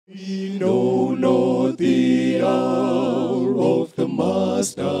We know not the hour of the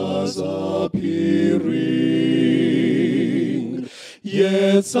Master's appearing,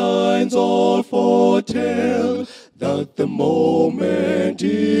 yet signs all foretell that the moment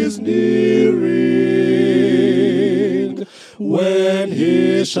is nearing. When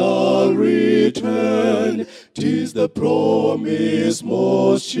he shall return, 'tis the promise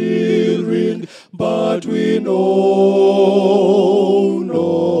most cheering, but we know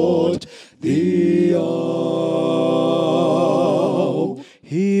not the hour.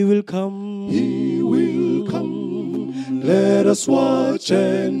 He will come. He will come. Let us watch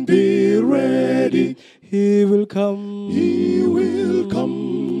and be ready. He will come. He will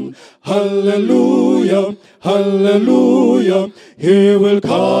come. Hallelujah, hallelujah. He will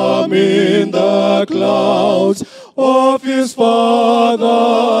come in the clouds of his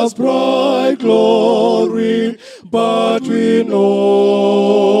Father's bright glory, but we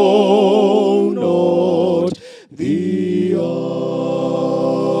know not the hour.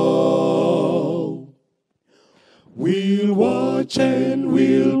 We'll watch and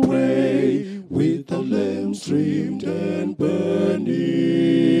we'll pray with the lamps trimmed and burning.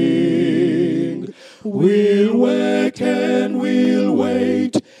 We'll work and we'll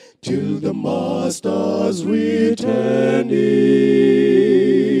wait till the Master's returning.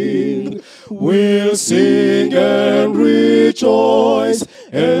 We'll sing and rejoice,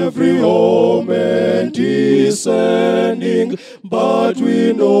 every omen discerning, but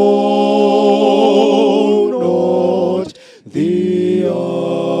we know not the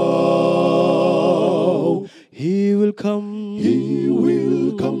hour. He will come. He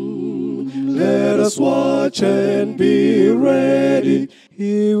will come. Let us watch and be ready.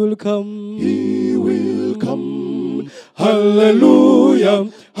 He will come. He will come.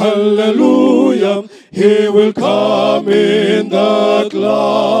 Hallelujah, hallelujah. He will come in the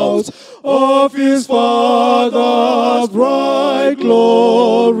clouds of his Father's bright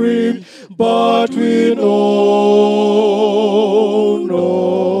glory, but we know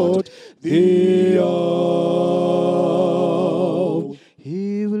not the hour.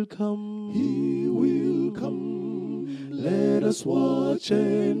 He will come. He will come. Let us watch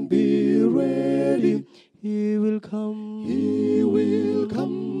and be ready. He will come. He will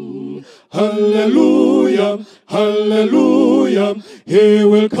come. Hallelujah, hallelujah. He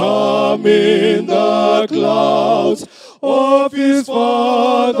will come in the clouds of his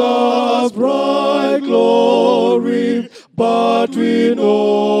Father's bright glory, but we know